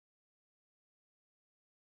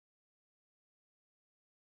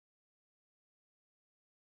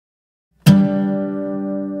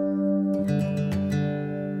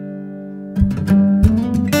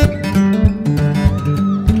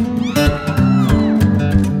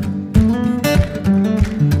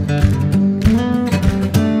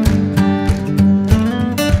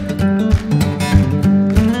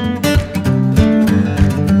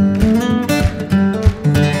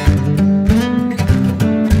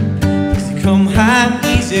come high,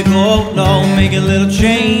 easy go low, make a little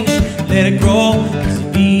change, let it grow. Easy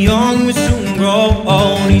be young, we soon grow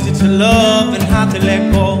old. Easy to love and hard to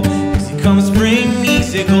let go. Easy come spring,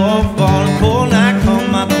 easy go fall. A cold night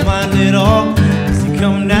come, I don't mind it all. Easy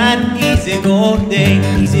come night, easy go day.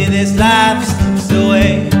 Easy this life slips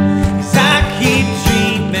away. 'Cause I keep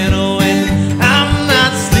dreaming when I'm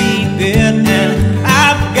not sleeping, and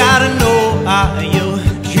I've gotta know, are you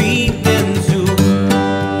dreaming too?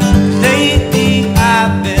 'Cause lately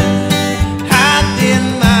I've been hiding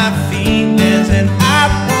my feelings, and I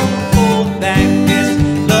won't hold back this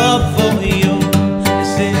love for you. It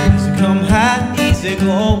says come high, easy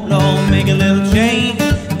go low, make a little change,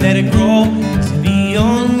 let it grow. Easy be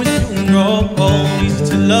young, we soon grow old. Easy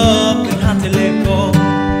to love and hard to let go.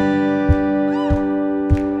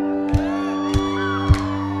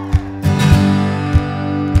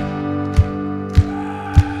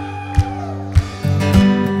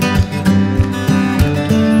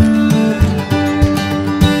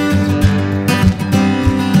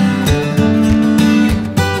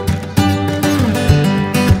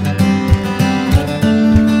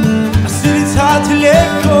 Hard to let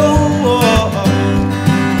go.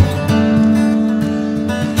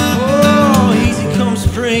 Oh, easy come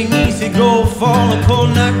spring, easy go fall. A cold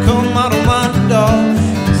night come, I don't mind at all.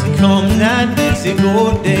 Easy come night, easy go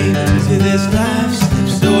day. Easy this life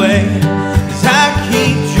slips away. 'Cause I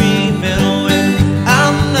keep dreaming when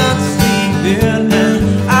I'm not sleeping, and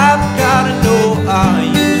I've gotta know, are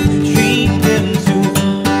you dreaming too?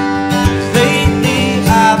 'Cause lately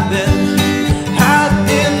I've been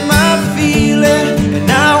hiding my feeling, and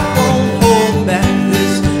I won't hold back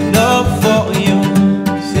this love for you.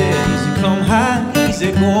 Said easy come high, easy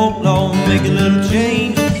go low, make a little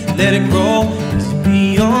change, let it grow. Easy be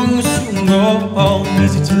young, we soon grow old.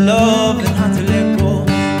 Easy to love and hard to let go.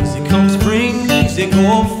 Easy come spring, easy go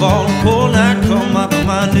fall. Cold night come, I don't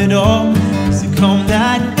mind it all. Easy come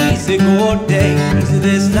night, easy go day. Easy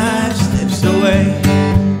this life slips away.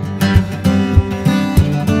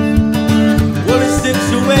 Well, it slips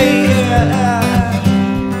away, yeah.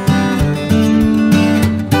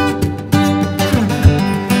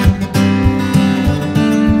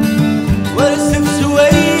 Well, it slips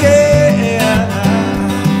away, yeah.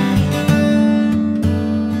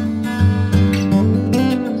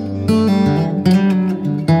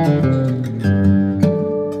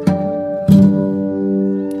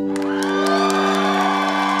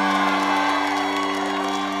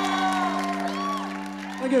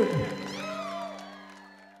 Thank you.